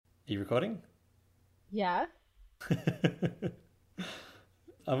you recording? Yeah.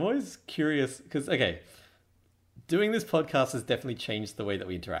 I'm always curious because, okay, doing this podcast has definitely changed the way that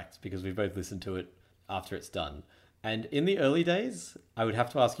we interact because we both listen to it after it's done. And in the early days, I would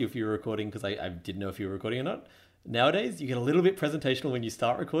have to ask you if you were recording because I didn't know if you were recording or not. Nowadays, you get a little bit presentational when you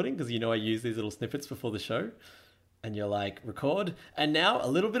start recording because you know I use these little snippets before the show. And you're like, record. And now a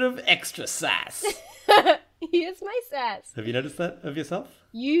little bit of extra sass. Here's my sass. Have you noticed that of yourself?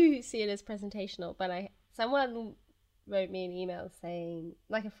 You see it as presentational, but someone wrote me an email saying,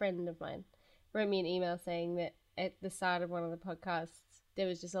 like a friend of mine, wrote me an email saying that at the start of one of the podcasts, there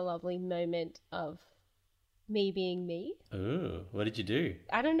was just a lovely moment of me being me. Ooh, what did you do?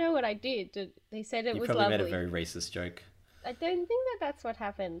 I don't know what I did. They said it You was probably lovely. made a very racist joke. I don't think that that's what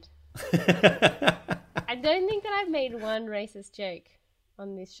happened. I don't think that I've made one racist joke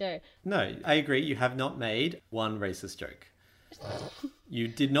on this show. No, I agree. You have not made one racist joke. You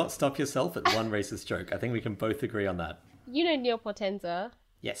did not stop yourself at one racist joke. I think we can both agree on that. You know Neil Potenza.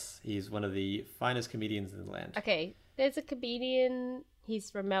 Yes, he's one of the finest comedians in the land. Okay, there's a comedian. He's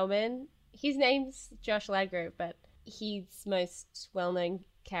from Melbourne. His name's Josh Ladgrove, but his most well-known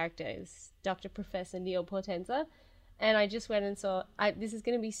character is Dr. Professor Neil Potenza. And I just went and saw... this is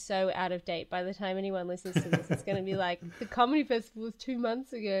going to be so out of date. By the time anyone listens to this, it's going to be like, the comedy festival was 2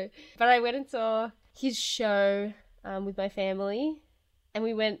 months ago. But I went and saw his show with my family. And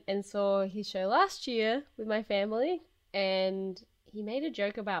we went and saw his show last year with my family. And he made a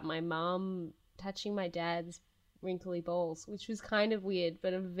joke about my mum touching my dad's wrinkly balls, which was kind of weird,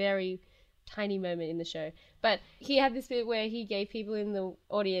 but a very tiny moment in the show. But he had this bit where he gave people in the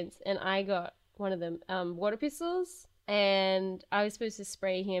audience, and I got one of them, water pistols. And I was supposed to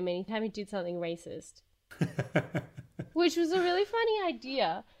spray him anytime he did something racist, which was a really funny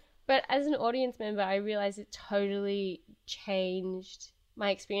idea. But as an audience member, I realized it totally changed my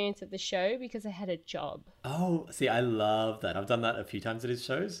experience of the show because I had a job. Oh, see, I love that. I've done that a few times at his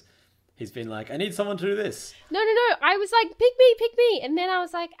shows. He's been like, I need someone to do this. No. I was like, pick me. And then I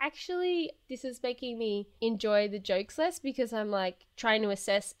was like, actually, this is making me enjoy the jokes less because I'm like trying to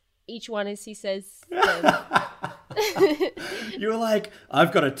assess each one as he says them. You were like,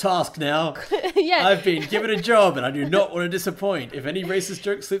 I've got a task now. Yeah. I've been given a job and I do not want to disappoint. If any racist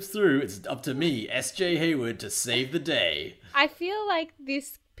joke slips through, it's up to me, S.J. Hayward, to save the day. I feel like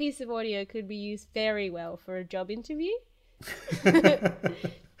this piece of audio could be used very well for a job interview.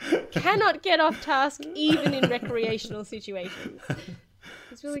 Cannot get off task even in recreational situations.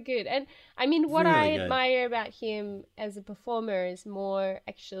 It's really good. And I mean, what Really I good. admire about him as a performer is more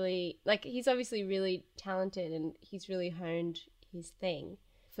actually, like, he's obviously really talented and he's really honed his thing.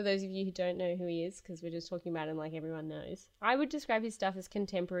 For those of you who don't know who he is, because we're just talking about him like everyone knows, I would describe his stuff as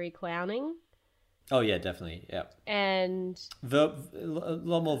contemporary clowning. Oh, yeah, definitely. Yeah. And A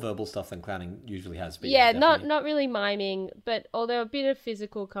lot more verbal stuff than clowning usually has been. yeah, definitely. not really miming, but although a bit of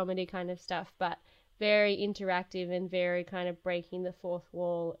physical comedy kind of stuff, but very interactive and very kind of breaking the fourth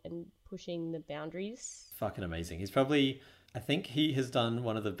wall and pushing the boundaries. Fucking amazing. He's probably, I think he has done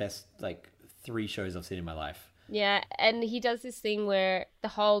one of the best, 3 shows I've seen in my life. Yeah, and he does this thing where the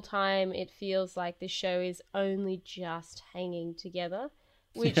whole time it feels like the show is only just hanging together,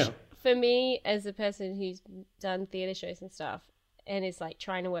 which Yeah. for me, as a person who's done theatre shows and stuff, and is like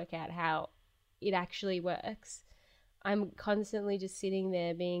trying to work out how it actually works, I'm constantly just sitting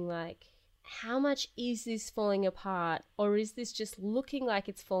there being like, how much is this falling apart? Or is this just looking like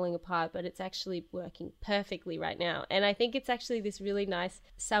it's falling apart, but it's actually working perfectly right now? And I think it's actually this really nice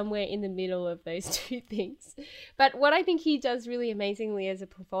somewhere in the middle of those two things. But what I think he does really amazingly as a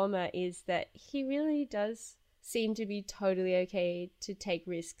performer is that he really does seem to be totally okay to take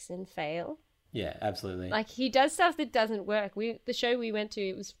risks and fail. Yeah, absolutely. Like, he does stuff that doesn't work. The show we went to,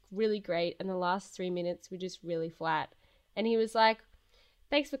 it was really great, and the last 3 minutes were just really flat. And he was like,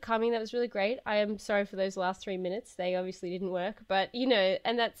 thanks for coming, that was really great. I am sorry for those last 3 minutes. They obviously didn't work, but, you know,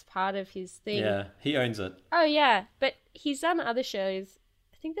 and that's part of his thing. Yeah, he owns it. Oh, yeah, but he's done other shows.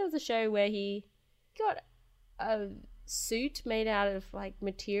 I think there was a show where he got a suit made out of, like,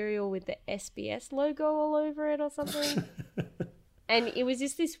 material with the SBS logo all over it or something. And it was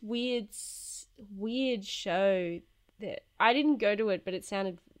just this weird show that I didn't go to it, but it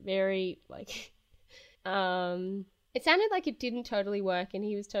sounded very, like, it sounded like it didn't totally work, and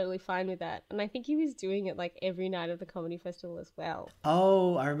he was totally fine with that. And I think he was doing it like every night of the comedy festival as well.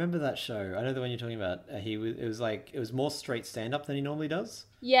 Oh, I remember that show. I know the one you're talking about. It was more straight stand-up than he normally does.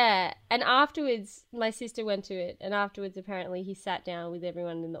 Yeah, and afterwards, my sister went to it, and afterwards, apparently, he sat down with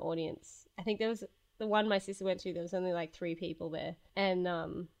everyone in the audience. I think there was the one my sister went to, there was only like 3 people there.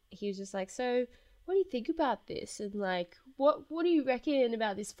 And he was just like, so what do you think about this? And like, what do you reckon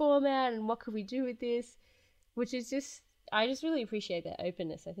about this format and what could we do with this? Which is just, I just really appreciate that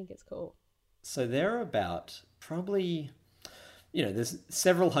openness. I think it's cool. So there are about probably, there's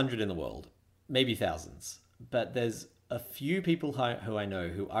several hundred in the world, maybe thousands, but there's a few people who I know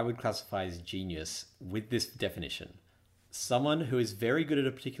who I would classify as genius with this definition. Someone who is very good at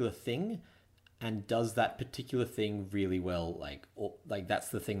a particular thing and does that particular thing really well, like that's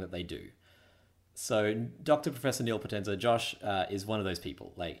the thing that they do. So Dr. Professor Neil Potenza, Josh, is one of those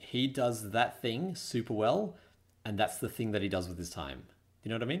people. Like, he does that thing super well, and that's the thing that he does with his time. You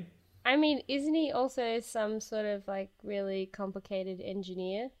know what I mean? I mean, isn't he also some sort of like really complicated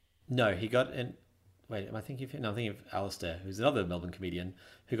engineer? No, he got an... Wait, am I thinking of him? No, I'm thinking of Alistair, who's another Melbourne comedian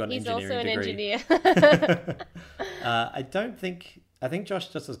who got an engineering degree. He's also an engineer. I think Josh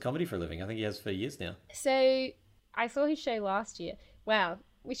just does comedy for a living. I think he has for years now. So I saw his show last year. Wow.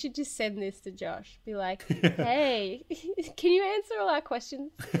 We should just send this to Josh. Be like, hey, can you answer all our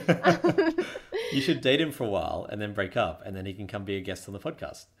questions? You should date him for a while and then break up, and then he can come be a guest on the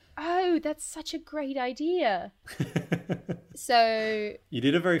podcast. Oh, that's such a great idea. So... You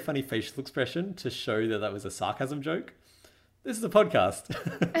did a very funny facial expression to show that was a sarcasm joke. This is a podcast.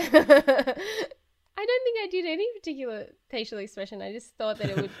 I don't think I did any particular facial expression. I just thought that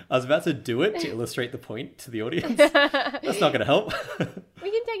it would... I was about to do it to illustrate the point to the audience. That's not going to help. We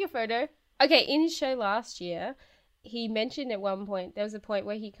can take a photo. Okay, in his show last year, he mentioned at one point, there was a point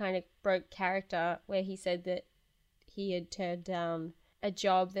where he kind of broke character, where he said that he had turned down a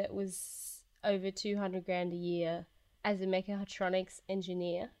job that was over 200 grand a year as a mechatronics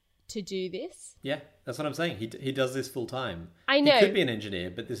engineer to do this. Yeah, that's what I'm saying. He does this full time. I know. He could be an engineer,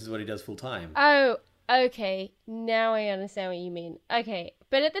 but this is what he does full time. Oh, okay. Now I understand what you mean. Okay.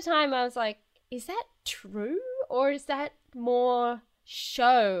 But at the time I was like, is that true? Or is that more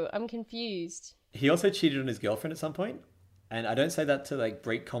show? I'm confused. He also cheated on his girlfriend at some point. And I don't say that to like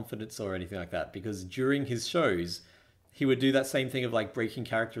break confidence or anything like that, because during his shows, he would do that same thing of like breaking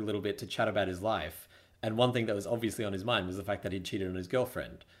character a little bit to chat about his life. And one thing that was obviously on his mind was the fact that he'd cheated on his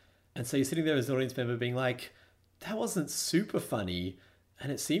girlfriend. And so you're sitting there as an audience member being like, that wasn't super funny.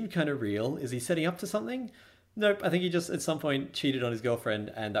 And it seemed kind of real. Is he setting up to something? Nope. I think he just at some point cheated on his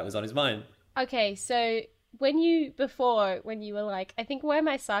girlfriend and that was on his mind. Okay. So when you were like, I think where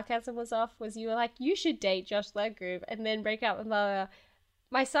my sarcasm was off was you were like, you should date Josh Ledgroove and then break up with Lara.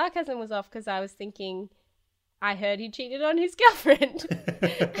 My sarcasm was off because I was thinking, I heard he cheated on his girlfriend.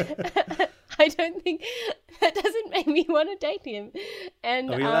 I don't think that doesn't make me want to date him. And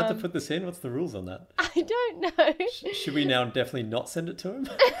are we allowed to put this in? What's the rules on that? I don't know. Should we now definitely not send it to him?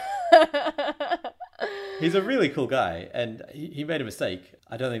 He's a really cool guy, and he made a mistake.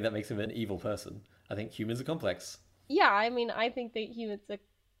 I don't think that makes him an evil person. I think humans are complex. Yeah, I mean, I think that humans are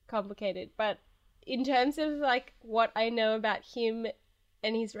complicated, but in terms of like what I know about him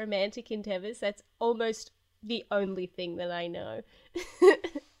and his romantic endeavors, that's almost the only thing that I know.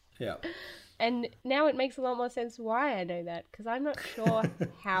 Yeah. And now it makes a lot more sense why I know that, because I'm not sure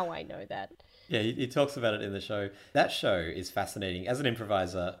how I know that. Yeah, he talks about it in the show. That show is fascinating. As an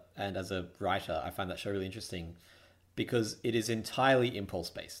improviser and as a writer, I find that show really interesting because it is entirely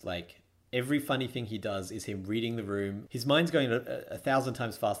impulse-based. Like, every funny thing he does is him reading the room. His mind's going 1,000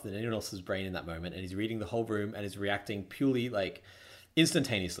 times faster than anyone else's brain in that moment, and he's reading the whole room and is reacting purely, like,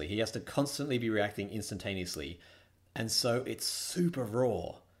 instantaneously. He has to constantly be reacting instantaneously. And so it's super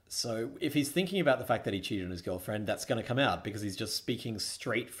raw. So if he's thinking about the fact that he cheated on his girlfriend, that's going to come out because he's just speaking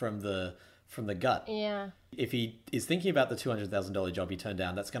straight from the gut. Yeah. If he is thinking about the $200,000 job he turned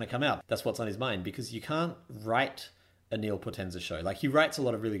down, that's going to come out. That's what's on his mind, because you can't write a Neil Potenza show. Like, he writes a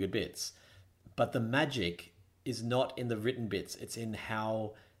lot of really good bits, but the magic is not in the written bits. It's in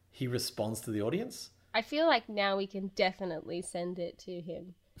how he responds to the audience. I feel like now we can definitely send it to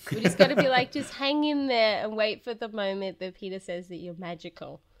him. We just got to be like, just hang in there and wait for the moment that Peter says that you're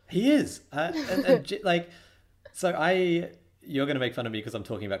magical. He is. You're going to make fun of me because I'm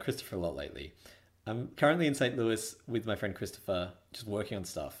talking about Christopher a lot lately. I'm currently in St. Louis with my friend Christopher, just working on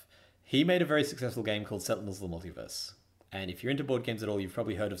stuff. He made a very successful game called Sentinels of the Multiverse. And if you're into board games at all, you've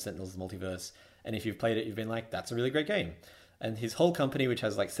probably heard of Sentinels of the Multiverse. And if you've played it, you've been like, that's a really great game. And his whole company, which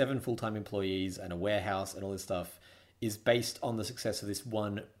has like 7 full-time employees and a warehouse and all this stuff, is based on the success of this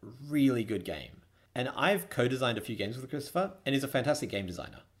one really good game. And I've co-designed a few games with Christopher, and he's a fantastic game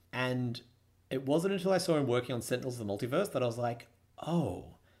designer. And it wasn't until I saw him working on Sentinels of the Multiverse that I was like,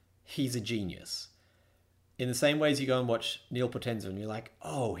 oh, he's a genius. In the same way as you go and watch Neil Potenza and you're like,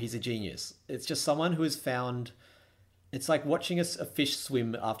 oh, he's a genius. It's just someone who has found... It's like watching a fish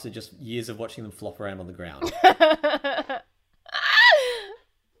swim after just years of watching them flop around on the ground.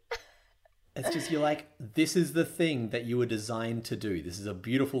 It's just, you're like, this is the thing that you were designed to do. This is a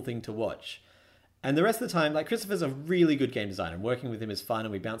beautiful thing to watch. And the rest of the time, like, Christopher's a really good game designer, and working with him is fun,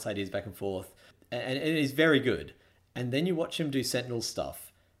 and we bounce ideas back and forth, and it is very good. And then you watch him do Sentinel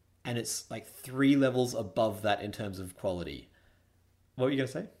stuff, and it's like 3 levels above that in terms of quality. What were you going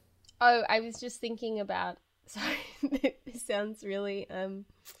to say? Oh, I was just thinking about... Sorry, this sounds really...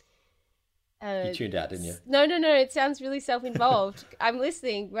 You tuned out, didn't you? No, it sounds really self-involved. I'm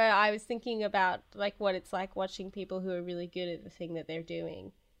listening, where I was thinking about like what it's like watching people who are really good at the thing that they're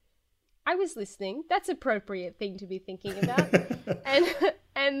doing. I was listening. That's an appropriate thing to be thinking about.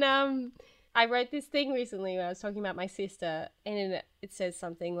 and I wrote this thing recently where I was talking about my sister, and it says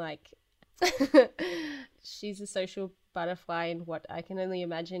something like, she's a social butterfly, and what I can only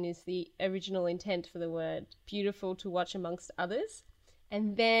imagine is the original intent for the word beautiful to watch amongst others.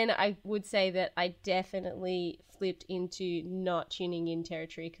 And then I would say that I definitely flipped into not tuning in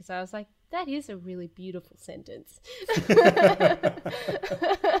territory, because I was like, that is a really beautiful sentence.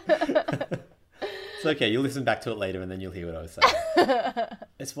 It's okay, you'll listen back to it later and then you'll hear what I was saying.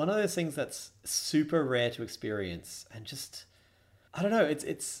 It's one of those things that's super rare to experience, and just, I don't know,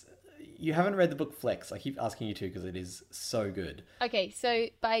 it's you haven't read the book Flex. I keep asking you to because it is so good. Okay, so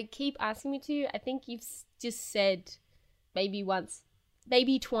by keep asking me to, I think you've just said maybe once,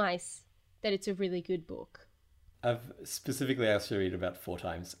 maybe twice, that it's a really good book. I've specifically asked you to read it about 4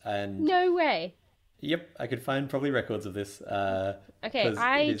 times, and no way. Yep, I could find probably records of this. Okay,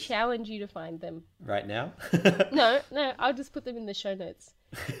 I challenge you to find them right now. No, I'll just put them in the show notes.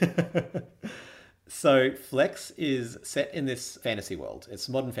 So Flex is set in this fantasy world. It's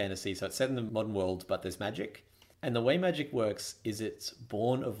modern fantasy, so it's set in the modern world, but there's magic. And the way magic works is it's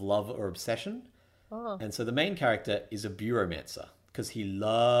born of love or obsession. Oh. And so the main character is a bureaumancer because he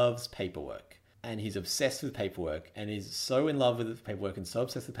loves paperwork. And he's obsessed with paperwork, and he's so in love with paperwork and so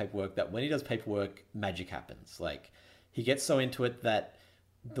obsessed with paperwork that when he does paperwork, magic happens. Like, he gets so into it that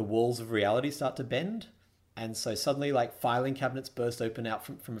the walls of reality start to bend. And so suddenly, like, filing cabinets burst open out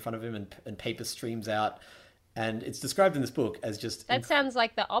from in front of him, and paper streams out. And it's described in this book as just... That sounds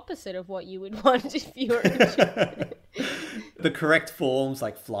like the opposite of what you would want if you were... The correct forms,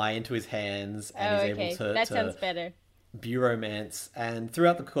 like, fly into his hands, and he's able to... That sounds better. Bureaumancer. And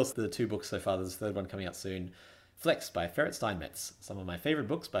throughout the course of the 2 books so far, there's a 3rd one coming out soon, Flex by Ferret Steinmetz, some of my favorite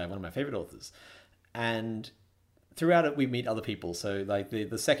books by one of my favorite authors. And throughout it, we meet other people. So, like,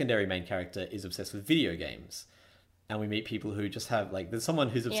 the secondary main character is obsessed with video games, and we meet people who just have, like, there's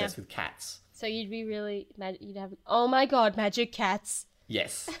someone who's obsessed with cats. So you'd be really you'd have, oh my god, magic cats.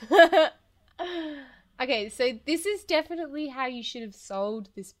 Yes. Okay, so this is definitely how you should have sold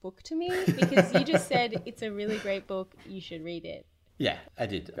this book to me, because you just said it's a really great book, you should read it. Yeah, I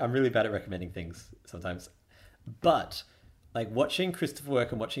did. I'm really bad at recommending things sometimes. But, like, watching Christopher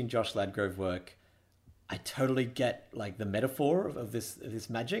work and watching Josh Ladgrove work, I totally get, like, the metaphor of this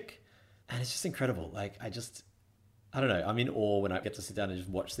magic. And it's just incredible. Like, I don't know. I'm in awe when I get to sit down and just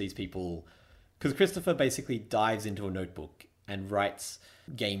watch these people. Because Christopher basically dives into a notebook and writes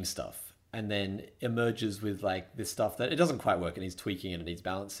game stuff, and then emerges with, like, this stuff that it doesn't quite work, and he's tweaking it and he's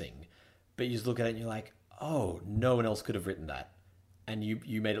balancing. But you just look at it and you're like, oh, no one else could have written that. And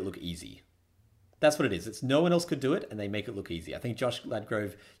you made it look easy. That's what it is. It's no one else could do it, and they make it look easy. I think Josh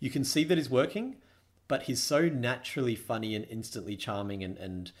Ladgrove, you can see that he's working, but he's so naturally funny and instantly charming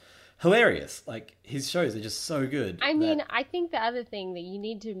and hilarious. Like, his shows are just so good. I mean, I think the other thing that you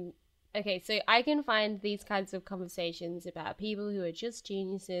need to... Okay, so I can find these kinds of conversations about people who are just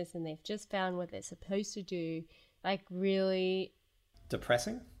geniuses and they've just found what they're supposed to do, like, really...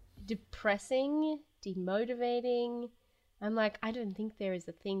 Depressing, demotivating. I'm like, I don't think there is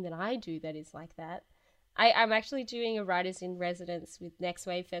a thing that I do that is like that. I'm actually doing a Writers in Residence with Next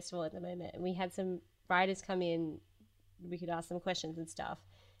Wave Festival at the moment, and we had some writers come in, we could ask them questions and stuff.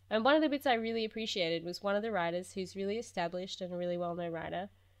 And one of the bits I really appreciated was one of the writers, who's really established and a really well-known writer.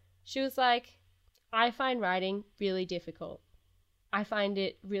 She was like, I find writing really difficult. I find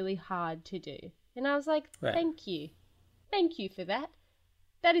it really hard to do. And I was like, Thank you. Thank you for that.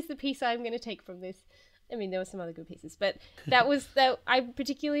 That is the piece I'm going to take from this. I mean, there were some other good pieces, but that was that. I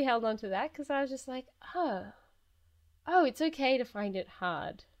particularly held on to that because I was just like, oh, it's okay to find it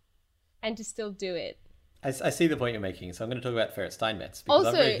hard and to still do it. I see the point you're making, so I'm going to talk about Ferret Steinmetz. Because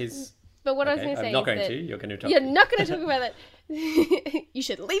also, I've read his... But what I was going to say I'm not going is to. You're going to talk. You're not going to talk about that. You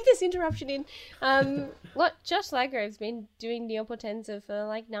should leave this interruption in. Josh Ladgrove's been doing Neo Potenza for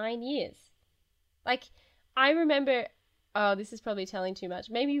like 9 years. Like, I remember... Oh, this is probably telling too much.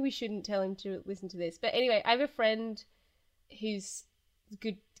 Maybe we shouldn't tell him to listen to this. But anyway, I have a friend who's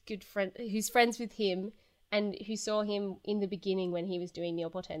good friend, who's friends with him, and who saw him in the beginning when he was doing Neo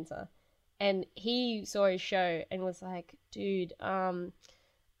Potenza. and he saw his show and was like, dude,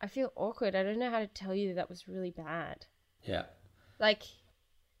 I feel awkward. I don't know how to tell you that was really bad. Yeah. Like,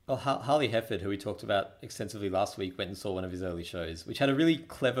 Well, Harley Hefford, who we talked about extensively last week, went and saw one of his early shows, which had a really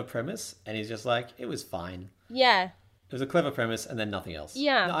clever premise, and he's just like, it was fine. yeah, It was a clever premise, and then nothing else.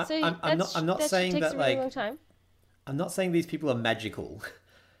 yeah. No, So I'm not saying takes that a really like long time. I'm not saying these people are magical.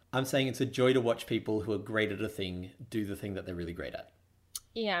 I'm saying it's a joy to watch people who are great at a thing do the thing that they're really great at.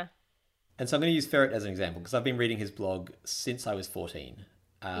 Yeah, And so I'm going to use Ferret as an example because I've been reading his blog since I was 14.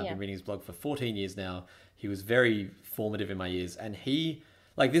 I've been reading his blog for 14 years now. He was very formative in my years, and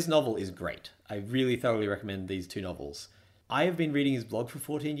this novel is great. I really thoroughly recommend these two novels. I have been reading his blog for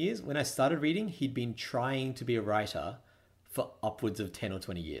 14 years. When I started reading, he'd been trying to be a writer for upwards of 10 or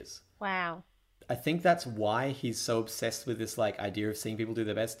 20 years. wow. I think that's why he's so obsessed with this like idea of seeing people do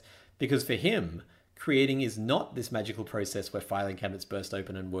their best, because for him, creating is not this magical process where filing cabinets burst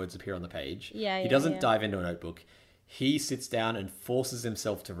open and words appear on the page. He doesn't dive into a notebook. He sits down and forces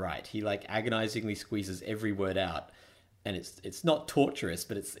himself to write. He like agonizingly squeezes every word out, and it's not torturous,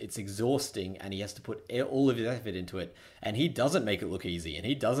 but it's exhausting, and he has to put all of his effort into it, and he doesn't make it look easy, and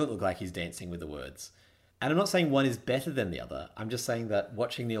he doesn't look like he's dancing with the words. And I'm not saying one is better than the other. I'm just saying that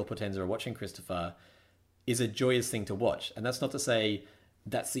watching Neil Potenza or watching Christopher is a joyous thing to watch. And that's not to say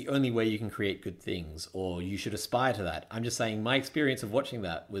that's the only way you can create good things or you should aspire to that. I'm just saying my experience of watching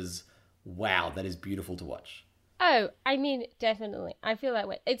that was, wow, that is beautiful to watch. Oh, I mean, definitely. I feel that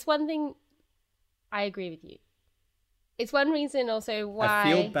way. It's one thing. I agree with you. It's one reason also why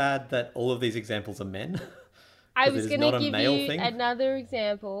I feel bad that all of these examples are men. I was going to give you thing. another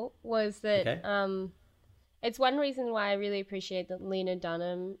example was that it's one reason why I really appreciate that Lena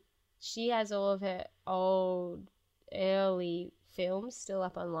Dunham, she has all of her old, early films still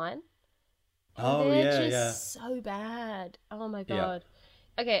up online. And they're just so bad. Oh my God.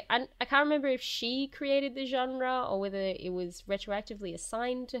 Yeah. Okay, I can't remember if she created the genre or whether it was retroactively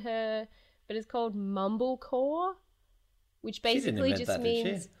assigned to her, but it's called mumblecore, which basically just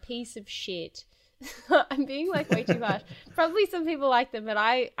means piece of shit. I'm being like way too harsh. Probably some people like them, but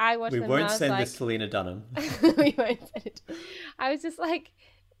I watched them. We won't send this to Lena Dunham. We won't send it. I was just like,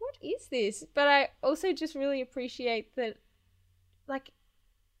 what is this? But I also just really appreciate that, like,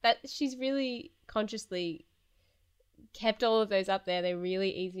 that she's really consciously kept all of those up there. They're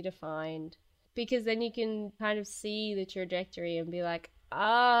really easy to find because then you can kind of see the trajectory and be like,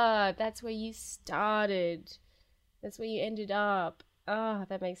 that's where you started. That's where you ended up.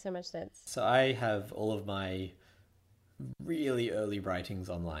 That makes so much sense. So I have all of my really early writings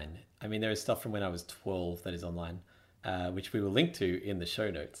online. I mean, there is stuff from when I was 12 that is online, which we will link to in the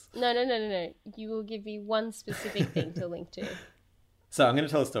show notes. No. You will give me one specific thing to link to. So I'm going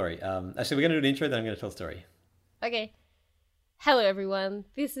to tell a story. Actually, we're going to do an intro, then I'm going to tell a story. Okay. Hello, everyone.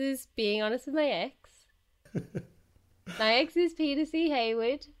 This is Being Honest with My Ex. My ex is Peter C.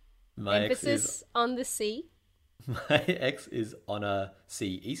 Hayward. Emphasis on the C. My ex is Honor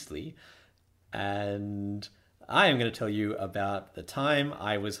C. Eastley, and I am going to tell you about the time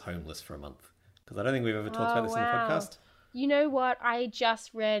I was homeless for a month, because I don't think we've ever talked about this in the podcast. You know what? I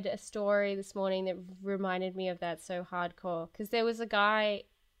just read a story this morning that reminded me of that so hardcore, because there was a guy,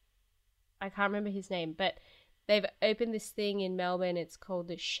 I can't remember his name, but they've opened this thing in Melbourne. It's called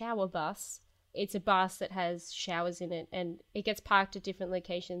the Shower Bus. It's a bus that has showers in it, and it gets parked at different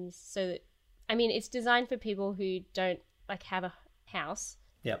locations so that, I mean, it's designed for people who don't like have a house,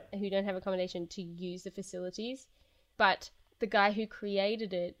 who don't have accommodation to use the facilities. But the guy who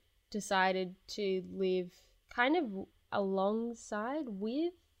created it decided to live kind of alongside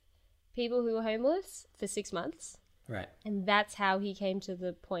with people who are homeless for 6 months. Right. And that's how he came to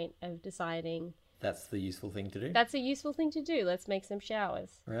the point of deciding that's the useful thing to do. That's a useful thing to do. Let's make some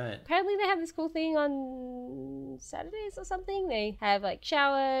showers. Right. Apparently they have this cool thing on Saturdays or something. They have like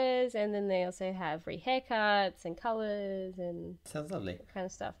showers, and then they also have free haircuts and colours and sounds lovely. That kind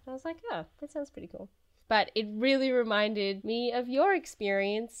of stuff. And I was like, oh, that sounds pretty cool. But it really reminded me of your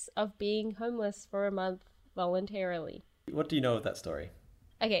experience of being homeless for a month voluntarily. What do you know of that story?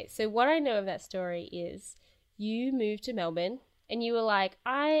 Okay, so what I know of that story is you moved to Melbourne. And you were like,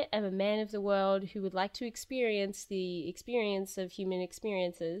 I am a man of the world who would like to experience the experience of human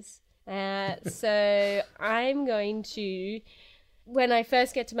experiences. So I'm going to, when I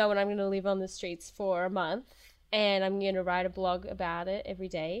first get to Melbourne, I'm going to live on the streets for a month. And I'm going to write a blog about it every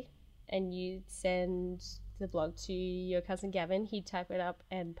day. And you'd send the blog to your cousin Gavin. He'd type it up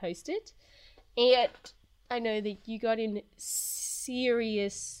and post it. And I know that you got in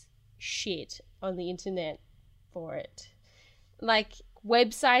serious shit on the internet for it. Like,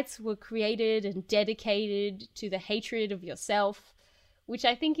 websites were created and dedicated to the hatred of yourself, which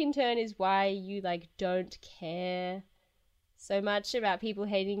I think in turn is why you like don't care so much about people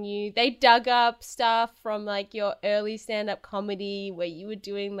hating you. They dug up stuff from like your early stand-up comedy where you were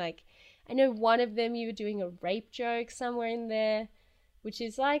doing like, I know one of them you were doing a rape joke somewhere in there, which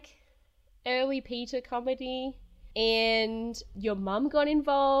is like early Peter comedy. And your mum got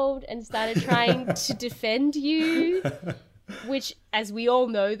involved and started trying to defend you, which, as we all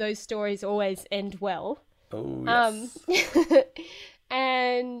know, those stories always end well. Oh, yes.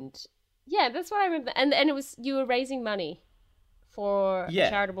 And yeah, that's what I remember. And it was, you were raising money for a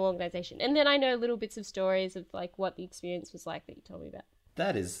charitable organization. And then I know little bits of stories of like what the experience was like that you told me about.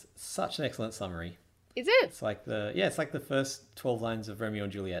 That is such an excellent summary. Is it? It's like the first 12 lines of Romeo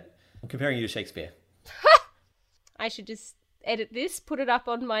and Juliet. I'm comparing you to Shakespeare. I should just edit this, put it up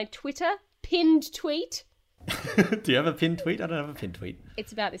on my Twitter, pinned tweet. Do you have a pinned tweet? I don't have a pinned tweet.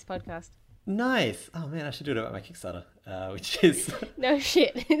 It's about this podcast. Nice. Oh man, I should do it about my Kickstarter, which is... No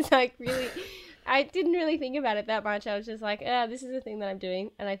shit. It's like really... I didn't really think about it that much. I was just like, oh, this is a thing that I'm doing.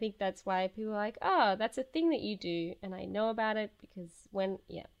 And I think that's why people are like, oh, that's a thing that you do. And I know about it because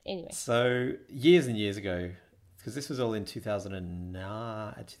anyway. So years and years ago, because this was all in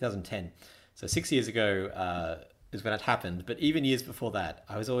 2010. So 6 years ago is when it happened. But even years before that,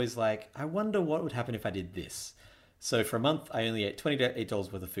 I was always like, I wonder what would happen if I did this. So for a month, I only ate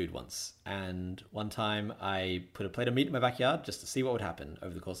 $28 worth of food once. And one time I put a plate of meat in my backyard just to see what would happen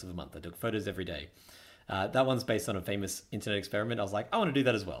over the course of a month. I took photos every day. That one's based on a famous internet experiment. I was like, I want to do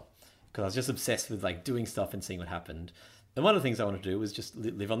that as well. Because I was just obsessed with like doing stuff and seeing what happened. And one of the things I wanted to do was just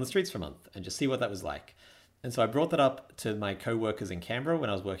live on the streets for a month and just see what that was like. And so I brought that up to my co-workers in Canberra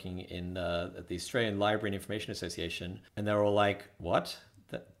when I was working in at the Australian Library and Information Association. And they were all like, what?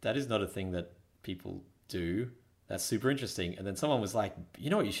 That is not a thing that people do. That's super interesting. And then someone was like, you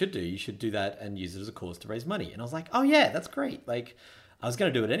know what you should do? You should do that and use it as a cause to raise money. And I was like, oh yeah, that's great. Like, I was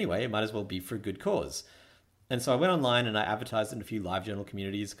going to do it anyway. It might as well be for a good cause. And so I went online and I advertised in a few LiveJournal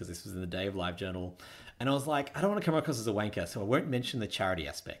communities because this was in the day of LiveJournal. And I was like, I don't want to come across as a wanker, so I won't mention the charity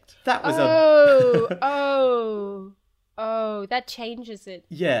aspect. That was that changes it.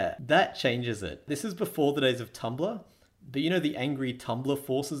 Yeah, that changes it. This is before the days of Tumblr. But you know the angry Tumblr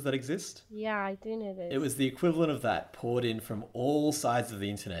forces that exist? Yeah, I do know this. It was the equivalent of that poured in from all sides of the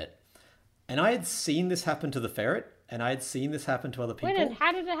internet. And I had seen this happen to the ferret, and I had seen this happen to other people. Wait,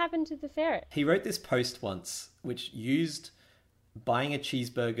 how did it happen to the ferret? He wrote this post once, which used buying a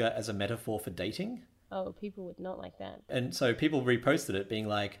cheeseburger as a metaphor for dating. Oh, people would not like that. And so people reposted it being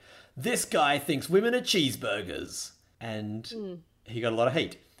like, this guy thinks women are cheeseburgers. And he got a lot of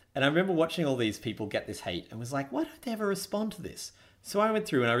hate. And I remember watching all these people get this hate and was like, why don't they ever respond to this? So I went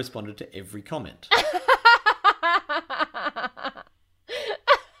through and I responded to every comment.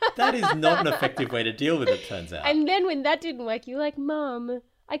 That is not an effective way to deal with it, turns out. And then when that didn't work, you're like, Mom,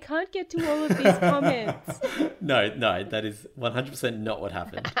 I can't get to all of these comments. No, that is 100% not what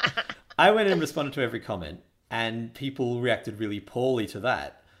happened. I went and responded to every comment and people reacted really poorly to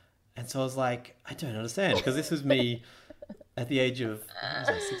that. And so I was like, I don't understand, because this was me at the age of, what was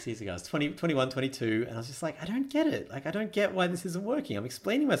I, 6 years ago? I was 21, 22, and I was just like, I don't get it. Like, I don't get why this isn't working. I'm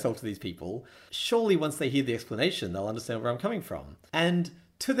explaining myself to these people. Surely once they hear the explanation, they'll understand where I'm coming from. And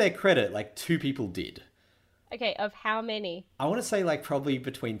to their credit, like 2 people did. Okay, of how many? I want to say like probably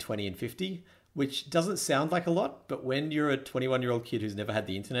between 20 and 50, which doesn't sound like a lot, but when you're a 21-year-old kid who's never had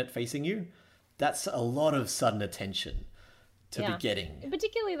the internet facing you, that's a lot of sudden attention to be getting.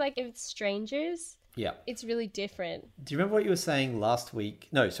 Particularly like if it's strangers. Yeah. It's really different. Do you remember what you were saying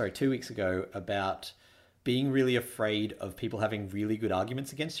 2 weeks ago about being really afraid of people having really good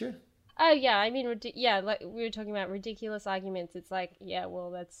arguments against you? Oh, yeah. I mean, like we were talking about ridiculous arguments. It's like, yeah,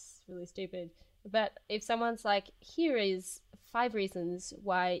 well, that's really stupid. But if someone's like, here is 5 reasons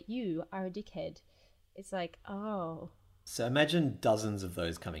why you are a dickhead, it's like, oh. So imagine dozens of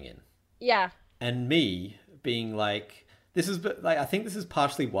those coming in. Yeah. And me being like, I think this is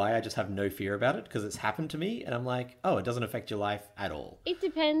partially why I just have no fear about it, because it's happened to me and I'm like, oh, it doesn't affect your life at all. It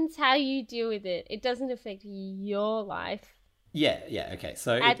depends how you deal with it. It doesn't affect your life. Yeah, okay.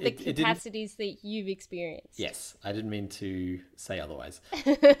 So at the capacities that you've experienced. Yes, I didn't mean to say otherwise.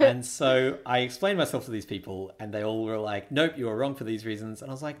 And so I explained myself to these people and they all were like, nope, you were wrong for these reasons. And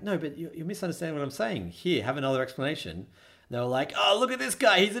I was like, no, but you're misunderstanding what I'm saying. Here, have another explanation. And they were like, oh, look at this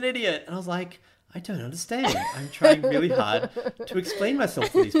guy, he's an idiot. And I was like, I don't understand. I'm trying really hard to explain myself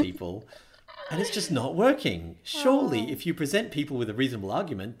to these people and it's just not working. Surely, if you present people with a reasonable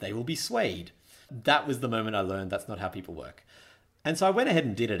argument, they will be swayed. That was the moment I learned that's not how people work. And so I went ahead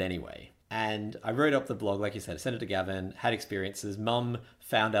and did it anyway. And I wrote up the blog, like you said, sent it to Gavin, had experiences. Mum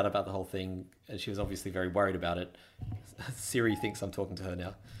found out about the whole thing, and she was obviously very worried about it. Siri thinks I'm talking to her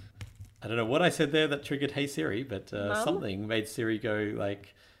now. I don't know what I said there that triggered Hey Siri, but something made Siri go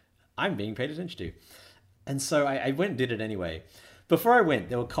like, I'm being paid attention to. And so I went and did it anyway. Before I went,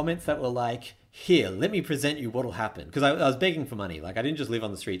 there were comments that were like, here, let me present you what'll happen. Because I was begging for money. Like, I didn't just live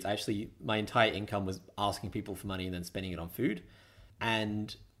on the streets. My entire income was asking people for money and then spending it on food.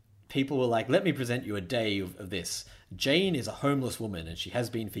 And people were like, let me present you a day of this. Jane is a homeless woman, and she has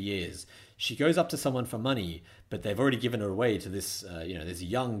been for years. She goes up to someone for money, but they've already given her away to this, this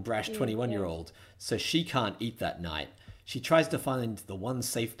young, brash 21-year-old. So she can't eat that night. She tries to find the one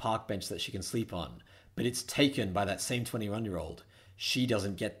safe park bench that she can sleep on, but it's taken by that same 21-year-old. She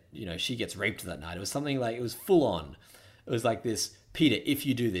doesn't get, she gets raped that night. It was something like, it was full on. It was like this, Peter, if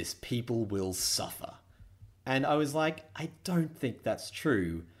you do this, people will suffer. And I was like, I don't think that's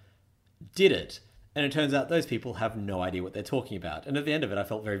true. Did it? And it turns out those people have no idea what they're talking about. And at the end of it, I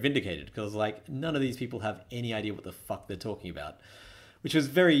felt very vindicated because I was like, none of these people have any idea what the fuck they're talking about, which was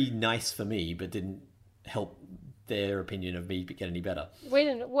very nice for me, but didn't help their opinion of me get any better. Wait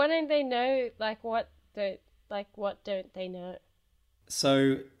a minute, what don't they know? What don't they know?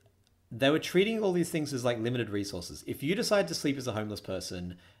 So they were treating all these things as like limited resources. If you decide to sleep as a homeless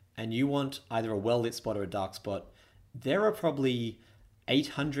person and you want either a well-lit spot or a dark spot, there are probably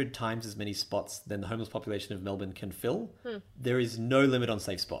 800 times as many spots than the homeless population of Melbourne can fill. There is no limit on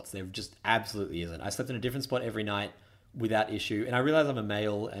safe spots. There just absolutely isn't. I slept in a different spot every night without issue. And I realize I'm a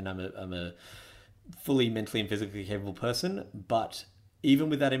male and I'm a fully mentally and physically capable person. But even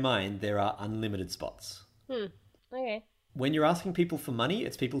with that in mind, there are unlimited spots. Okay. When you're asking people for money,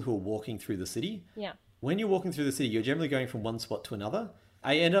 it's people who are walking through the city. Yeah. When you're walking through the city, you're generally going from one spot to another.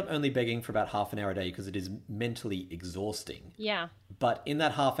 I end up only begging for about half an hour a day because it is mentally exhausting. Yeah. But in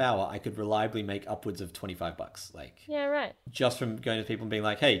that half hour, I could reliably make upwards of $25. Yeah, right. Just from going to people and being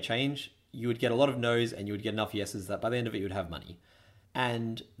like, hey, change, you would get a lot of no's and you would get enough yeses that by the end of it, you would have money.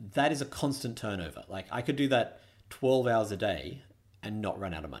 And that is a constant turnover. Like, I could do that 12 hours a day and not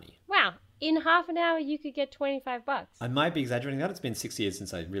run out of money. Wow. In half an hour, you could get $25. I might be exaggerating that. It's been 6 years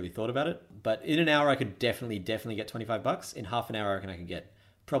since I really thought about it. But in an hour, I could definitely get $25. In half an hour, I reckon I could get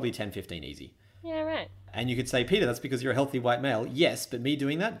probably 10, 15 easy. Yeah, right. And you could say, Peter, that's because you're a healthy white male. Yes, but me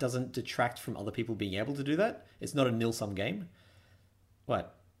doing that doesn't detract from other people being able to do that. It's not a nil-sum game.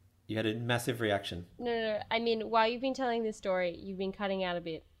 What? You had a massive reaction. No. I mean, while you've been telling this story, you've been cutting out a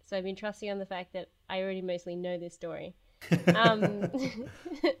bit. So I've been trusting on the fact that I already mostly know this story.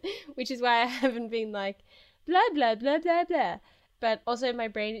 Which is why I haven't been like, blah, blah, blah, blah, blah. But also my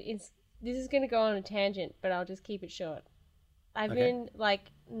brain is, this is going to go on a tangent, but I'll just keep it short. I've been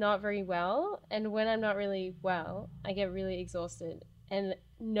like not very well, and when I'm not really well, I get really exhausted, and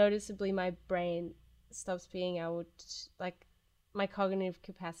noticeably my brain stops being able to, like, my cognitive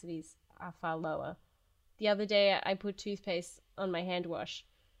capacities are far lower. The other day I put toothpaste on my hand wash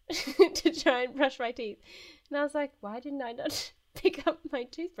to try and brush my teeth, and I was like, why didn't I not pick up my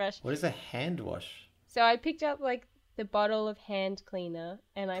toothbrush? What is a hand wash? So I picked up like the bottle of hand cleaner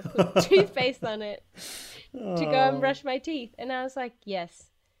and I put toothpaste on it to go and brush my teeth. And I was like,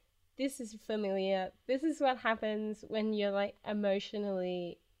 yes, this is familiar. This is what happens when you're like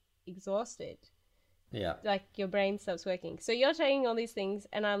emotionally exhausted. Yeah. Like your brain stops working. So you're saying all these things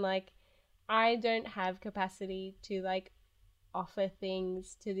and I'm like, I don't have capacity to like offer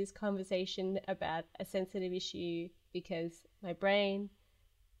things to this conversation about a sensitive issue because my brain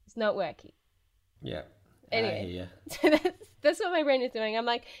is not working. Yeah. Anyway, so that's what my brain is doing. I'm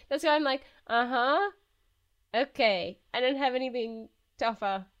like, that's why I'm like, okay, I don't have anything to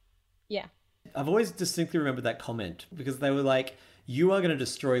offer. Yeah. I've always distinctly remembered that comment because they were like, you are going to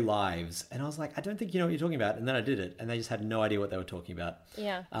destroy lives. And I was like, I don't think you know what you're talking about. And then I did it and they just had no idea what they were talking about.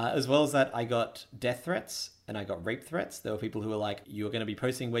 Yeah. As well as that, I got death threats and I got rape threats. There were people who were like, you're going to be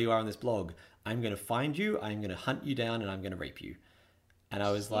posting where you are on this blog. I'm going to find you. I'm going to hunt you down and I'm going to rape you. And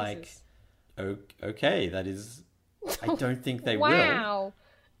I was like, okay, that is, I don't think they will. Wow.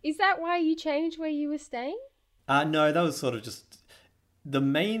 Is that why you changed where you were staying? No, that was sort of just, the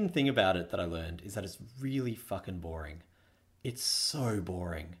main thing about it that I learned is that it's really fucking boring. It's so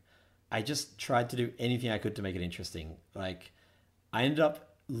boring. I just tried to do anything I could to make it interesting. Like, I ended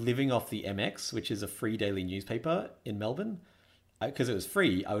up living off the MX, which is a free daily newspaper in Melbourne. Because it was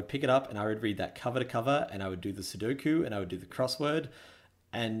free, I would pick it up and I would read that cover to cover and I would do the Sudoku and I would do the crossword.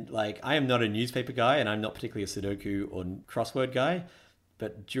 And like, I am not a newspaper guy and I'm not particularly a Sudoku or crossword guy.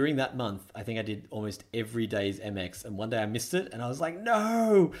 But during that month, I think I did almost every day's MX. And one day I missed it and I was like,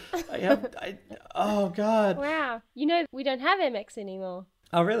 no, oh God. Wow. You know, we don't have MX anymore.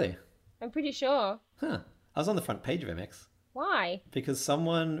 Oh, really? I'm pretty sure. Huh. I was on the front page of MX. Why? Because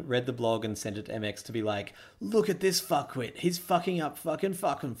someone read the blog and sent it to MX to be like, look at this fuckwit. He's fucking up fucking.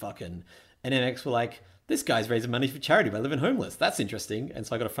 And MX were like, this guy's raising money for charity by living homeless. That's interesting. And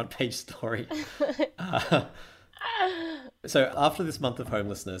so I got a front page story. So after this month of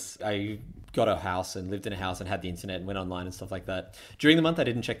homelessness, I got a house and lived in a house and had the internet and went online and stuff like that. During the month, I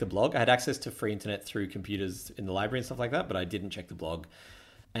didn't check the blog. I had access to free internet through computers in the library and stuff like that, but I didn't check the blog.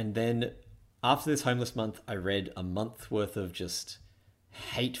 And then after this homeless month, I read a month worth of just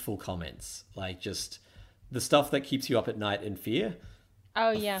hateful comments, like just the stuff that keeps you up at night in fear. Oh,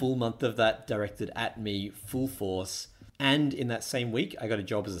 A yeah. full month of that directed at me, full force. And in that same week, I got a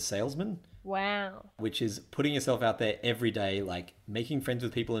job as a salesman, Wow. which is putting yourself out there every day, like making friends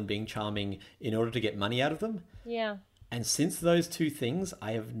with people and being charming in order to get money out of them. Yeah. And since those two things,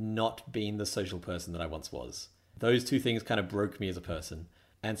 I have not been the social person that I once was. Those two things kind of broke me as a person.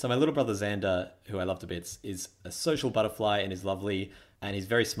 And so my little brother Xander, who I love to bits, is a social butterfly and is lovely and he's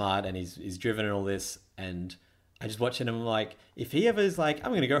very smart and he's driven and all this. And I just watch it and I'm like, if he ever is like,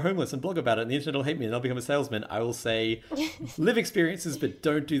 I'm going to go homeless and blog about it and the internet will hate me and I'll become a salesman, I will say, live experiences, but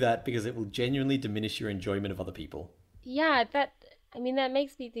don't do that because it will genuinely diminish your enjoyment of other people. Yeah, that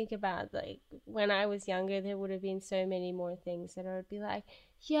makes me think about, like, when I was younger, there would have been so many more things that I would be like,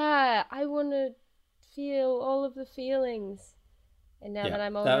 yeah, I want to feel all of the feelings. And now Yeah, that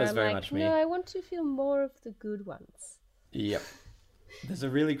I'm older, that was I'm very like, much me. no, I want to feel more of the good ones. Yep. There's a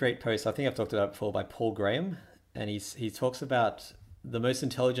really great post, I think I've talked about it before, by Paul Graham. And he talks about the most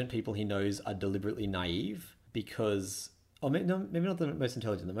intelligent people he knows are deliberately naive because, or maybe not the most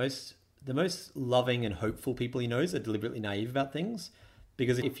intelligent, the most loving and hopeful people he knows are deliberately naive about things.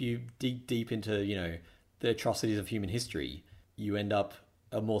 Because if you dig deep into, the atrocities of human history, you end up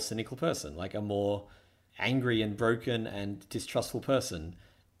a more cynical person, like a more angry and broken and distrustful person.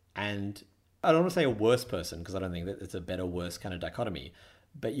 And I don't want to say a worse person because I don't think that it's a better, worse kind of dichotomy.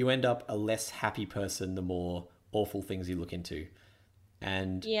 But you end up a less happy person the more awful things you look into.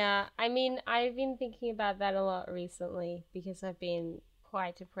 And Yeah, I've been thinking about that a lot recently because I've been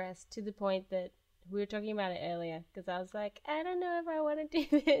quite depressed to the point that we were talking about it earlier because I was like, I don't know if I want to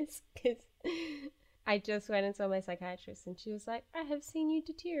do this because I just went and saw my psychiatrist and she was like, I have seen you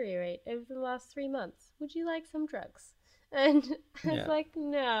deteriorate over the last 3 months. Would you like some drugs? And I was like,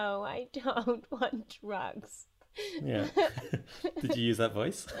 no, I don't want drugs. yeah. Did you use that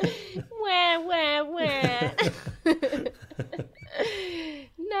voice? Where?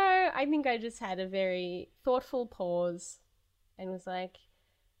 No, I think I just had a very thoughtful pause and was like,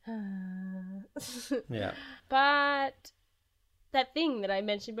 Yeah. But that thing that I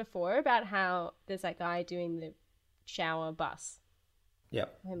mentioned before about how there's that guy doing the shower bus,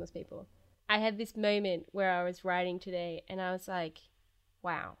 Yep. homeless people. I had this moment where I was writing today and I was like,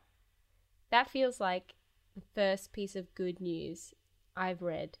 wow, that feels like the first piece of good news I've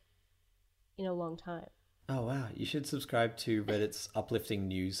read in a long time. Oh, wow. You should subscribe to Reddit's uplifting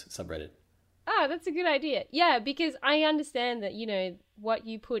news subreddit. Oh, that's a good idea. Yeah, because I understand that, what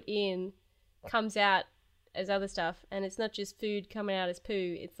you put in comes out as other stuff, and it's not just food coming out as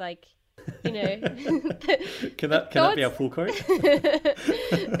poo. It's like, Can that be our full quote?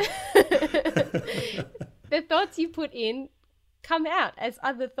 The thoughts you put in come out as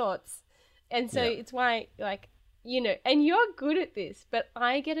other thoughts. And so it's why, like, and you're good at this, but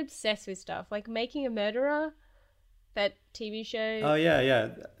I get obsessed with stuff. Like Making a Murderer, that TV show. Oh, yeah.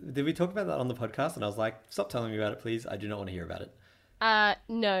 Did we talk about that on the podcast? And I was like, stop telling me about it, please. I do not want to hear about it.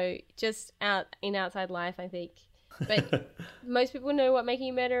 No, just out in Outside Life, I think. But most people know what Making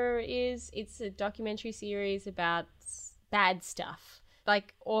a Murderer is. It's a documentary series about bad stuff.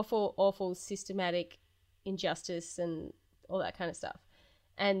 Like awful systematic injustice and all that kind of stuff.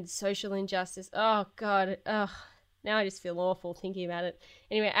 And social injustice. Oh, God. Ugh. Now I just feel awful thinking about it.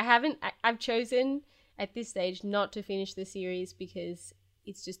 Anyway, I've chosen at this stage not to finish the series because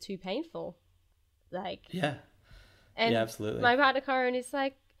it's just too painful. Like, Yeah. and yeah, absolutely. my partner Karen is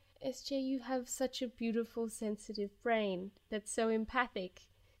like, SJ, you have such a beautiful, sensitive brain that's so empathic.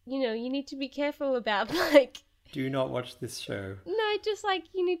 You need to be careful about, like... Do not watch this show. No, just, like,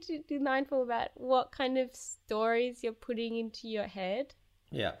 you need to be mindful about what kind of stories you're putting into your head.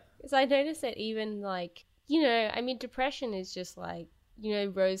 Yeah. Because I noticed that even, like, depression is just, like,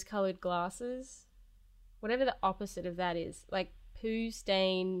 rose-colored glasses. Whatever the opposite of that is. Like,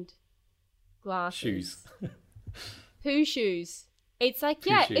 poo-stained glasses. Shoes. Poo shoes. It's like,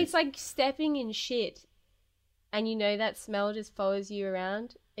 Poo shoes. it's like stepping in shit. And that smell just follows you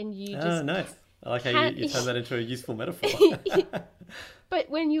around and you just... Oh, nice. I like how you turn that into a useful metaphor. But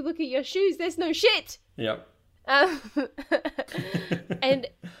when you look at your shoes, there's no shit. Yep. And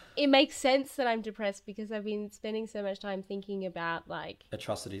it makes sense that I'm depressed because I've been spending so much time thinking about like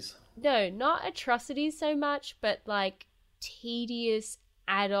Atrocities. no, not atrocities so much, but like tedious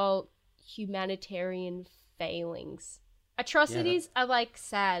adult humanitarian failings. Atrocities are like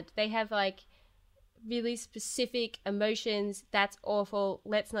sad. They have like really specific emotions. That's awful.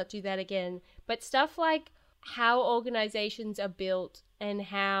 Let's not do that again. But stuff like how organizations are built and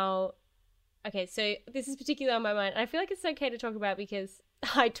how... Okay, so this is particularly on my mind. I feel like it's okay to talk about because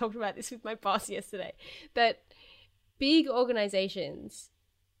I talked about this with my boss yesterday. That big organizations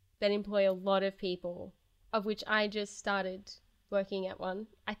that employ a lot of people, of which I just started working at one.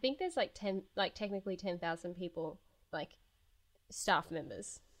 I think there's like technically 10,000 people, like staff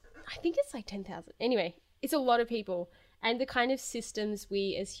members. I think it's like 10,000. Anyway, it's a lot of people. And the kind of systems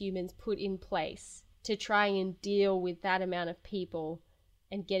we as humans put in place to try and deal with that amount of people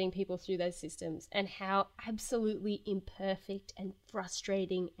and getting people through those systems, and how absolutely imperfect and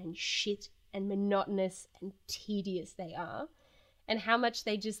frustrating and shit and monotonous and tedious they are, and how much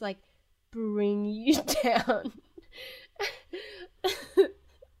they just like bring you down.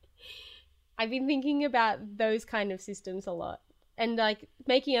 I've been thinking about those kind of systems a lot. And like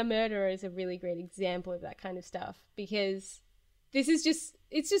Making a Murderer is a really great example of that kind of stuff, because this is just,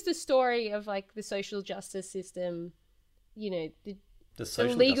 it's just a story of like the social justice system, you know, the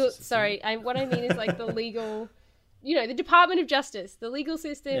legal, what I mean is like the legal, you know, the Department of Justice, the legal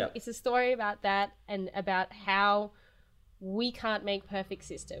system. Yeah. It's a story about that and about how we can't make perfect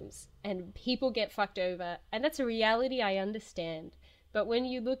systems and people get fucked over. And that's a reality I understand. But when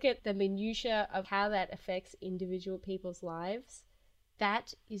you look at the minutiae of how that affects individual people's lives,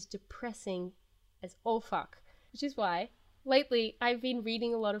 that is depressing as all fuck. Which is why lately I've been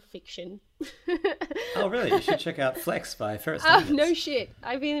reading a lot of fiction. Oh, really? You should check out Flex by Ferris Oh, no shit.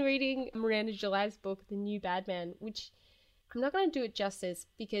 I've been reading Miranda July's book, The New Bad Man, which I'm not going to do it justice,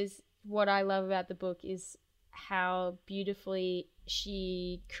 because what I love about the book is how beautifully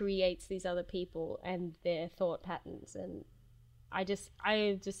she creates these other people and their thought patterns, and I'm just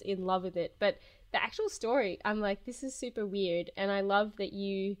in love with it. But the actual story, I'm like, this is super weird, and I love that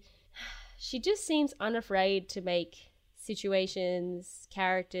she just seems unafraid to make situations,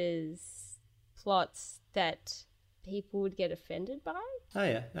 characters, plots that people would get offended by. Oh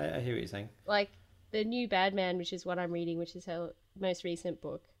yeah, I hear what you're saying. Like The New Bad Man, which is what I'm reading, which is her most recent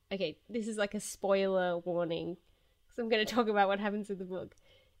book. Okay, this is like a spoiler warning, because I'm going to talk about what happens in the book.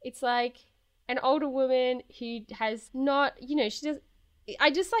 It's like an older woman who has not, you know, she does. I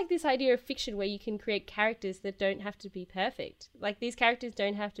just like this idea of fiction where you can create characters that don't have to be perfect. Like, these characters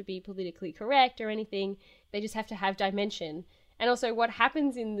don't have to be politically correct or anything. They just have to have dimension. And also what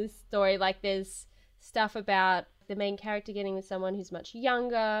happens in this story, like there's stuff about the main character getting with someone who's much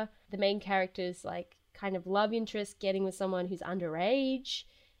younger, the main character's like kind of love interest getting with someone who's underage,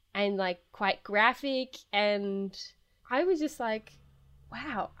 and like quite graphic. And I was just like,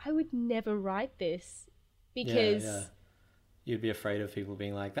 wow, I would never write this, because... Yeah. You'd be afraid of people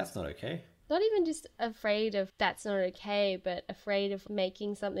being like, that's not okay. Not even just afraid of that's not okay, but afraid of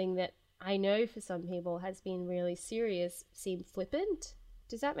making something that I know for some people has been really serious seem flippant.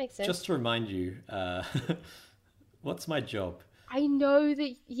 Does that make sense? Just to remind you, what's my job? I know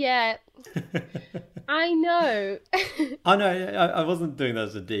that, yeah. I know. Oh, no, I wasn't doing that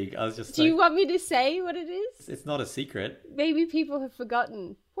as a dig. I was just Do you want me to say what it is? It's not a secret. Maybe people have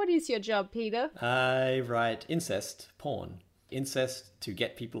forgotten. What is your job, Peter? I write incest porn. Incest to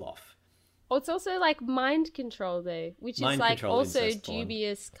get people off. Oh, it's also like mind control, though, which is like also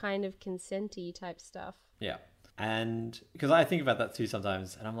dubious kind of consenty type stuff. Yeah. And because I think about that too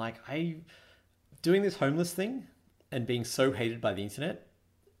sometimes, and I'm like, doing this homeless thing and being so hated by the internet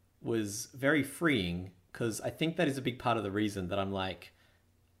was very freeing, because I think that is a big part of the reason that I'm like,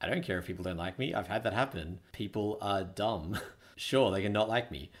 I don't care if people don't like me. I've had that happen. People are dumb. Sure, they can not like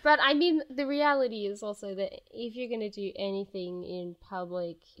me. But I mean, the reality is also that if you're going to do anything in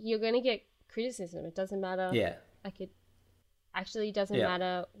public, you're going to get criticism. It doesn't matter. Yeah. Like, it actually doesn't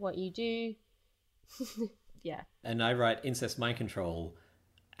matter what you do. Yeah. And I write incest mind control,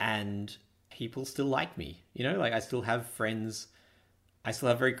 and people still like me. You know, like I still have friends. I still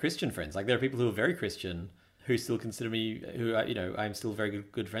have very Christian friends. Like, there are people who are very Christian who still consider me, who, you know, I'm still very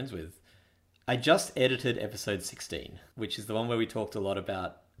good friends with. I just edited episode 16, which is the one where we talked a lot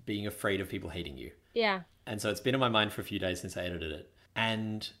about being afraid of people hating you. Yeah. And so it's been on my mind for a few days since I edited it.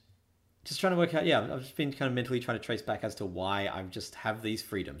 And just trying to work out, I've just been kind of mentally trying to trace back as to why I just have these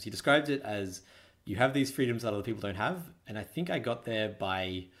freedoms. He described it as you have these freedoms that other people don't have. And I think I got there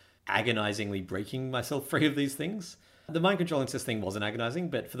by agonizingly breaking myself free of these things. The mind control incest thing wasn't agonizing,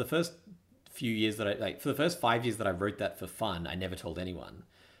 but for the first few years for the first 5 years that I wrote that for fun, I never told anyone.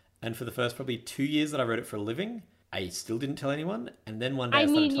 And for the first probably 2 years that I wrote it for a living, I still didn't tell anyone. And then one day I I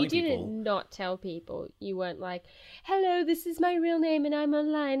started mean, you telling didn't people. not tell people. You weren't like, hello, this is my real name and I'm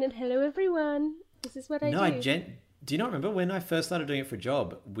online, and hello, everyone. This is what I No, do. do you not remember when I first started doing it for a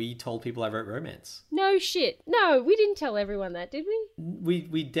job? We told people I wrote romance. No shit. No, we didn't tell everyone that, did we?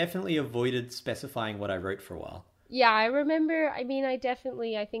 We definitely avoided specifying what I wrote for a while. Yeah, I remember. I mean, I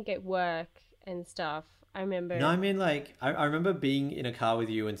think at work and stuff, I remember. No, I mean, like, I remember being in a car with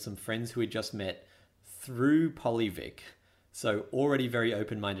you and some friends who had just met through Polyvic, so already very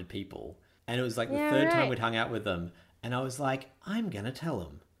open-minded people. And it was like the third time we'd hung out with them, and I was like, I'm gonna tell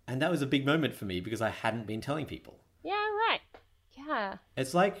them. And that was a big moment for me because I hadn't been telling people. Yeah, right. Yeah.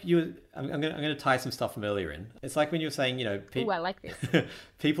 It's like I'm gonna tie some stuff from earlier in. It's like when you were saying, Ooh, I like this.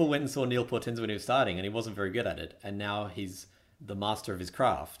 people went and saw Neil Portenza when he was starting, and he wasn't very good at it, and now he's the master of his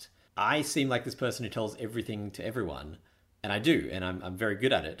craft. I seem like this person who tells everything to everyone, and I do, and I'm very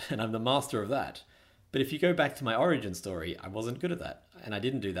good at it, and I'm the master of that. But if you go back to my origin story, I wasn't good at that, and I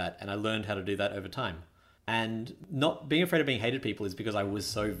didn't do that, and I learned how to do that over time. And not being afraid of being hated people is because I was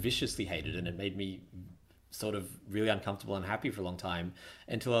so viciously hated, and it made me sort of really uncomfortable and unhappy for a long time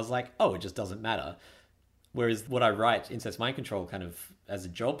until I was like, oh, it just doesn't matter. Whereas what I write, Incest Mind Control, kind of as a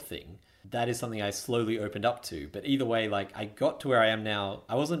job thing, that is something I slowly opened up to. But either way, like, I got to where I am now.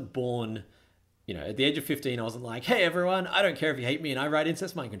 I wasn't born, at the age of 15, I wasn't like, hey, everyone, I don't care if you hate me and I write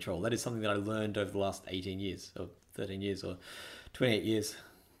Incest Mind Control. That is something that I learned over the last 18 years or 13 years or 28 years.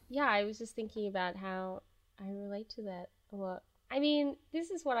 Yeah, I was just thinking about how I relate to that a lot. I mean,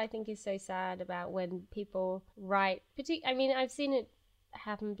 this is what I think is so sad about when people write. I mean, I've seen it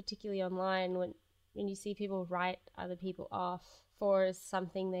happen particularly online when you see people write other people off for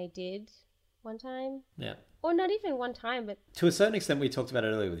something they did one time. Yeah. Or not even one time, but... To a certain extent, we talked about it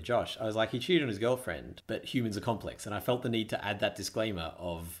earlier with Josh. I was like, he cheated on his girlfriend, but humans are complex. And I felt the need to add that disclaimer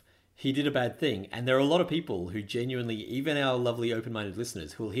of he did a bad thing. And there are a lot of people who genuinely, even our lovely open-minded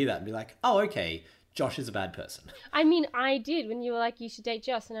listeners, who will hear that and be like, oh, okay, Josh is a bad person. I mean, I did when you were like, you should date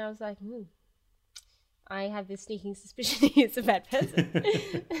Josh. And I was like, I have this sneaking suspicion he is a bad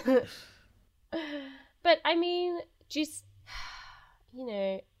person. But I mean, just,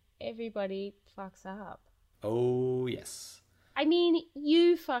 everybody fucks up. Oh, yes. I mean,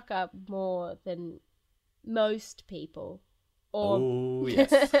 you fuck up more than most people. Oh,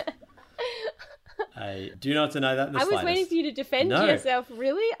 yes. I do not deny that in the I was slightest. waiting for you to defend yourself.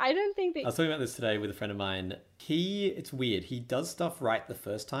 Really? I don't think that... I was talking about this today with a friend of mine. It's weird. He does stuff right the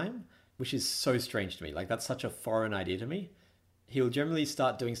first time, which is so strange to me. Like, that's such a foreign idea to me. He'll generally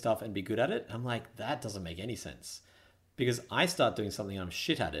start doing stuff and be good at it. I'm like, that doesn't make any sense. Because I start doing something and I'm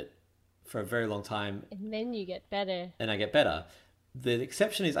shit at it for a very long time. And then you get better. And I get better. The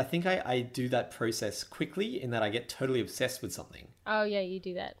exception is I think I do that process quickly in that I get totally obsessed with something. Oh, yeah, you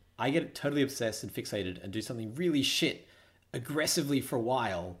do that. I get totally obsessed and fixated and do something really shit aggressively for a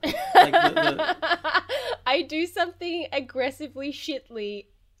while. Like I do something aggressively shitly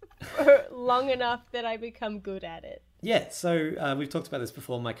for long enough that I become good at it. Yeah, so we've talked about this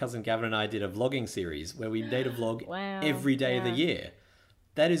before. My cousin Gavin and I did a vlogging series where we made a vlog every day of the year.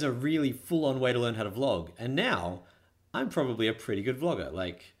 That is a really full-on way to learn how to vlog. And now I'm probably a pretty good vlogger.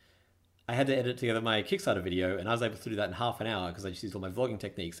 Like, I had to edit together my Kickstarter video and I was able to do that in half an hour because I just used all my vlogging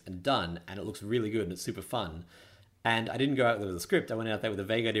techniques and done, and it looks really good and it's super fun. And I didn't go out there with a script. I went out there with a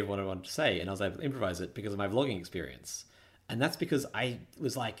vague idea of what I wanted to say, and I was able to improvise it because of my vlogging experience. And that's because I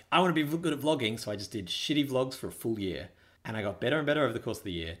was like, I want to be good at vlogging, so I just did shitty vlogs for a full year. And I got better and better over the course of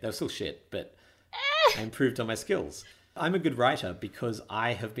the year. They were still shit, but I improved on my skills. I'm a good writer because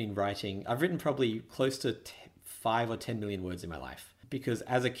I have been writing... I've written probably close to 5 or 10 million words in my life. Because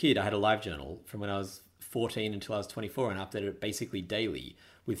as a kid, I had a live journal from when I was 14 until I was 24, and I updated it basically daily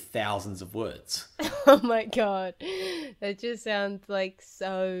with thousands of words. Oh my god. That just sounds like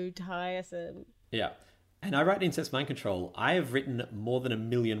so tiresome. Yeah. And I write Incest Mind Control. I have written more than 1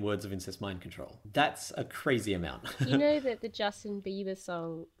 million words of Incest Mind Control. That's a crazy amount. You know that the Justin Bieber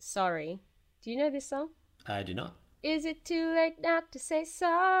song, Sorry, do you know this song? I do not. Is it too late now to say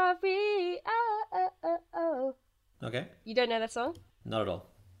sorry? Oh, oh, oh, oh. Okay. You don't know that song? Not at all.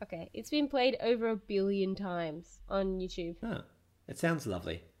 Okay. It's been played over 1 billion times on YouTube. Oh, it sounds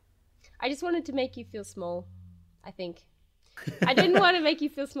lovely. I just wanted to make you feel small, I think. I didn't want to make you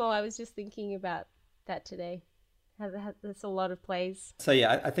feel small. I was just thinking about that today. That's a lot of plays. So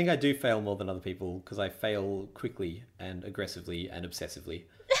yeah, I think I do fail more than other people because I fail quickly and aggressively and obsessively.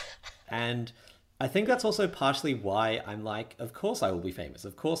 And I think that's also partially why I'm like, of course I will be famous.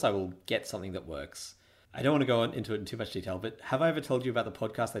 Of course I will get something that works. I don't want to go into it in too much detail, but have I ever told you about the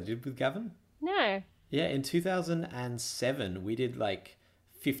podcast I did with Gavin? No. Yeah, in 2007, we did like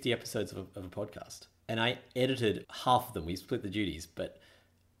 50 episodes of a podcast, and I edited half of them. We split the duties, but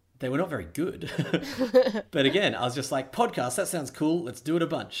they were not very good. But again, I was just like, podcast, that sounds cool. Let's do it a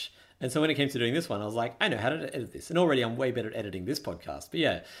bunch. And so when it came to doing this one, I was like, I know how to edit this. And already I'm way better at editing this podcast. But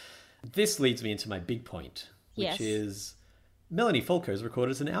yeah, this leads me into my big point, which is Melanie Folker has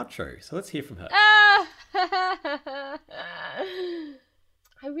recorded as an outro. So let's hear from her.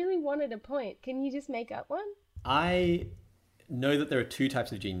 I really wanted a point. Can you just make up one? I know that there are two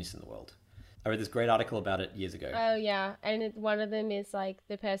types of genius in the world. I read this great article about it years ago. Oh, yeah. And one of them is like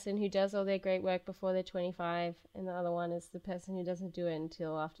the person who does all their great work before they're 25. And the other one is the person who doesn't do it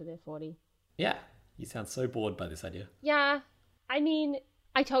until after they're 40. Yeah. You sound so bored by this idea. Yeah. I mean,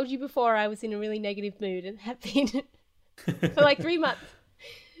 I told you before I was in a really negative mood and have been for like 3 months.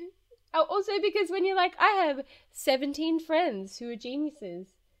 Oh, also because when you're like, I have 17 friends who are geniuses.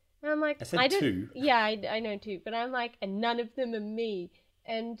 And I'm like, I said two. Yeah, I know two. But I'm like, and none of them are me.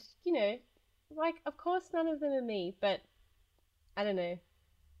 And, you know, like, of course none of them are me, but I don't know.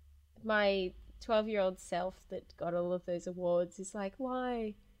 My 12-year-old self that got all of those awards is like,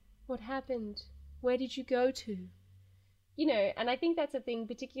 why? What happened? Where did you go to? You know, and I think that's a thing,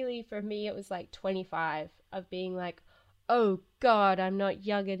 particularly for me, it was like 25, of being like, oh God, I'm not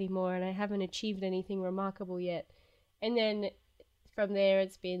young anymore and I haven't achieved anything remarkable yet. And then from there,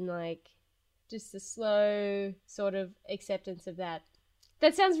 it's been like just a slow sort of acceptance of that.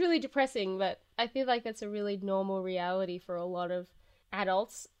 That sounds really depressing, but I feel like that's a really normal reality for a lot of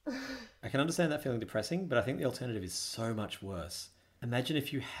adults. I can understand that feeling depressing, but I think the alternative is so much worse. Imagine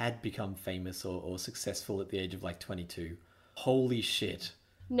if you had become famous or successful at the age of like 22. Holy shit.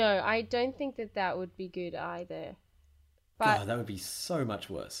 No, I don't think that that would be good either. But God, that would be so much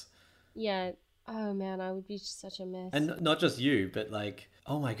worse. Yeah. Oh man, I would be such a mess. And not just you, but like,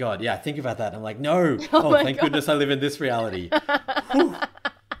 oh my God, yeah, think about that. I'm like, no. Thank goodness I live in this reality.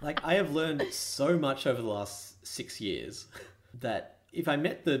 Like, I have learned so much over the last 6 years that if I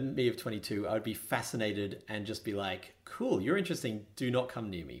met the me of 22, I would be fascinated and just be like, cool, you're interesting. Do not come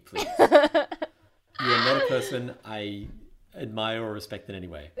near me, please. You are not a person I admire or respect in any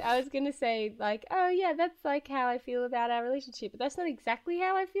way. I was going to say, like, oh yeah, that's like how I feel about our relationship. But that's not exactly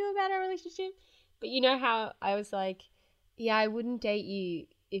how I feel about our relationship. But you know how I was like, yeah, I wouldn't date you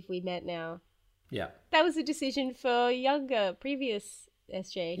if we met now. Yeah. That was a decision for younger, previous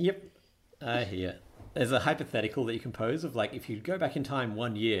SJ. Yep. I hear. There's a hypothetical that you can pose of like, if you go back in time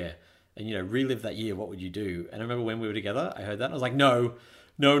 1 year and, you know, relive that year, what would you do? And I remember when we were together, I heard that and I was like, no.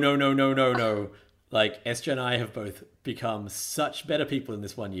 Like, SJ and I have both become such better people in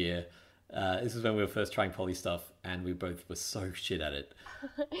this 1 year. This is when we were first trying poly stuff and we both were so shit at it.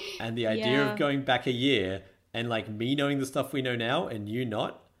 And the idea of going back a year and like me knowing the stuff we know now and you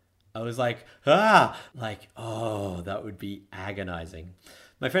not, I was like, oh, that would be agonizing.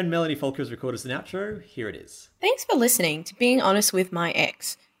 My friend Melanie Folker has recorded us an outro. Here it is. Thanks for listening to Being Honest with My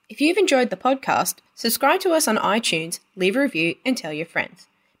Ex. If you've enjoyed the podcast, subscribe to us on iTunes, leave a review, and tell your friends.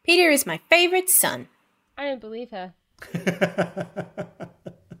 Peter is my favourite son. I don't believe her.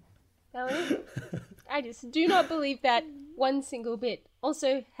 Melanie? I just do not believe that one single bit.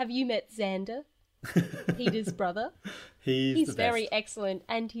 Also, have you met Xander? Peter's brother? He's the best. Very excellent,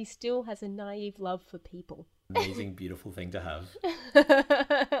 and he still has a naive love for people. Amazing, beautiful thing to have.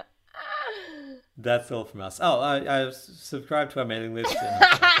 That's all from us. Oh, I subscribe to our mailing list. And,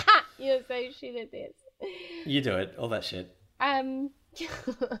 you're so shit at this. You do it, all that shit.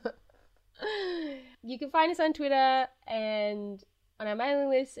 You can find us on Twitter and on our mailing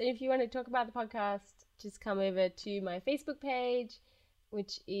list. And if you want to talk about the podcast, just come over to my Facebook page,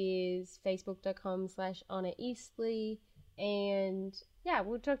 which is facebook.com/HonnorEastleigh. And yeah,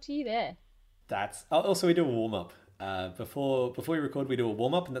 we'll talk to you there. Also, we do a warm-up. Before we record, we do a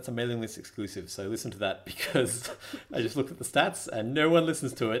warm-up, and that's a mailing list exclusive. So listen to that because I just looked at the stats and no one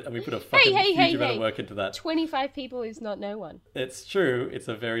listens to it, and we put a fucking huge amount of work into that. 25 people is not no one. It's true. It's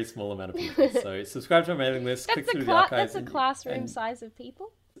a very small amount of people. So subscribe to our mailing list, click through to the archives. That's a classroom size of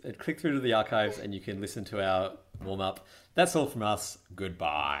people. Click through to the archives and you can listen to our warm-up. That's all from us.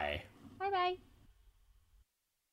 Goodbye.